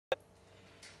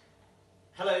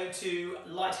Hello to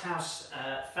Lighthouse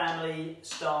family,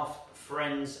 staff,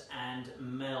 friends and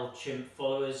MailChimp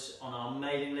followers on our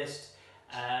mailing list.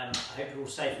 I hope you're all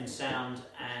safe and sound,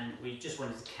 and we just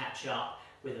wanted to catch up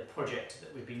with a project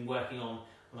that we've been working on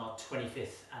our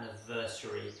 25th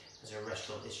anniversary as a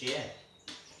restaurant this year.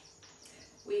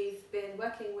 We've been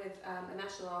working with a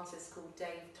national artist called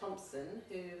Dave Thompson,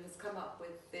 who has come up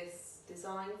with this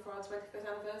design for our 25th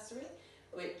anniversary,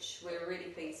 which we're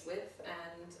really pleased with,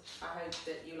 and I hope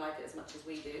that you like it as much as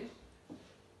we do.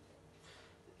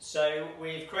 So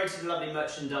we've created a lovely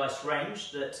merchandise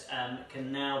range that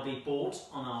can now be bought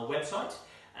on our website,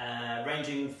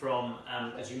 ranging from,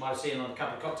 as you might have seen on a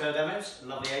couple of cocktail demos,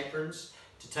 lovely aprons,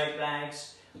 to tote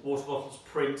bags, water bottles,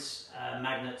 prints,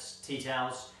 magnets, tea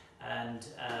towels and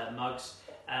mugs.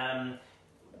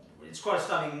 It's quite a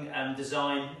stunning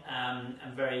design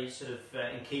and very sort of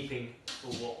in keeping for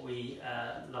what we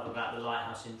love about the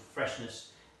Lighthouse in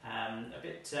freshness. A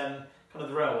bit kind of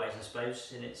the railways, I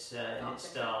suppose, in its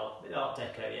style, a bit Art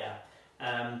Deco, yeah.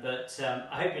 But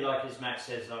I hope you like it, as Max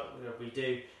says, like we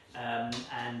do,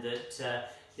 and that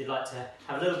you'd like to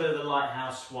have a little bit of the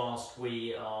Lighthouse whilst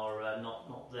we are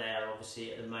not there,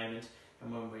 obviously, at the moment.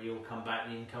 And when we all come back,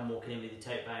 you can come walking in with your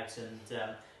tote bags and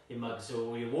your mugs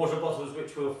or your water bottles,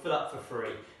 which we'll fill up for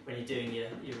free when you're doing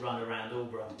your run around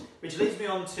Aldborough. Which leads me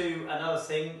on to another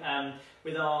thing.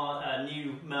 With our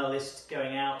new mail list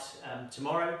going out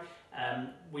tomorrow,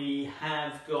 we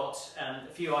have got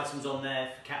a few items on there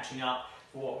for catching up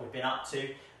for what we've been up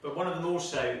to. But one of them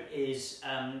also is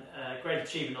a great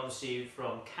achievement, obviously,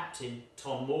 from Captain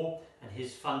Tom Moore and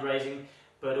his fundraising,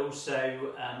 but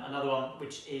also another one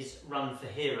which is Run for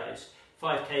Heroes,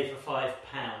 5k for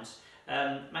 £5.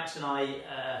 Max and I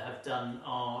have done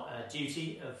our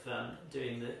duty of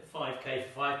doing the 5k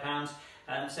for £5,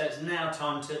 so it's now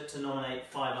time to nominate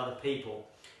 5 other people.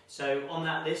 So on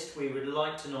that list we would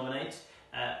like to nominate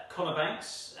Connor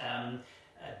Banks,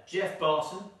 Jeff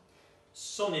Barton,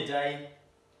 Sonia Day,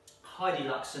 Heidi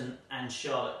Luxon and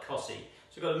Charlotte Cossey.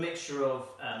 So we've got a mixture of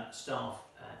staff,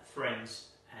 friends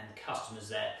and customers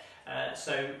there.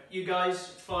 So you guys,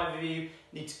 5 of you,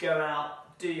 need to go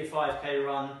out, do your 5k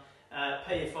run,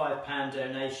 pay your £5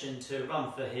 donation to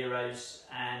Run for Heroes,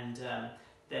 and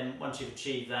then once you've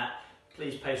achieved that,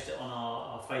 please post it on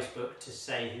our Facebook to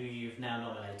say who you've now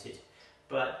nominated.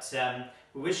 But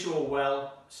we wish you all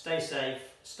well, stay safe,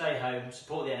 stay home,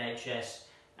 support the NHS,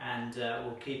 and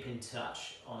we'll keep in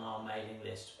touch on our mailing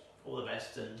list. All the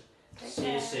best and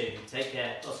see you soon. Take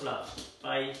care, lots of love.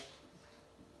 Bye.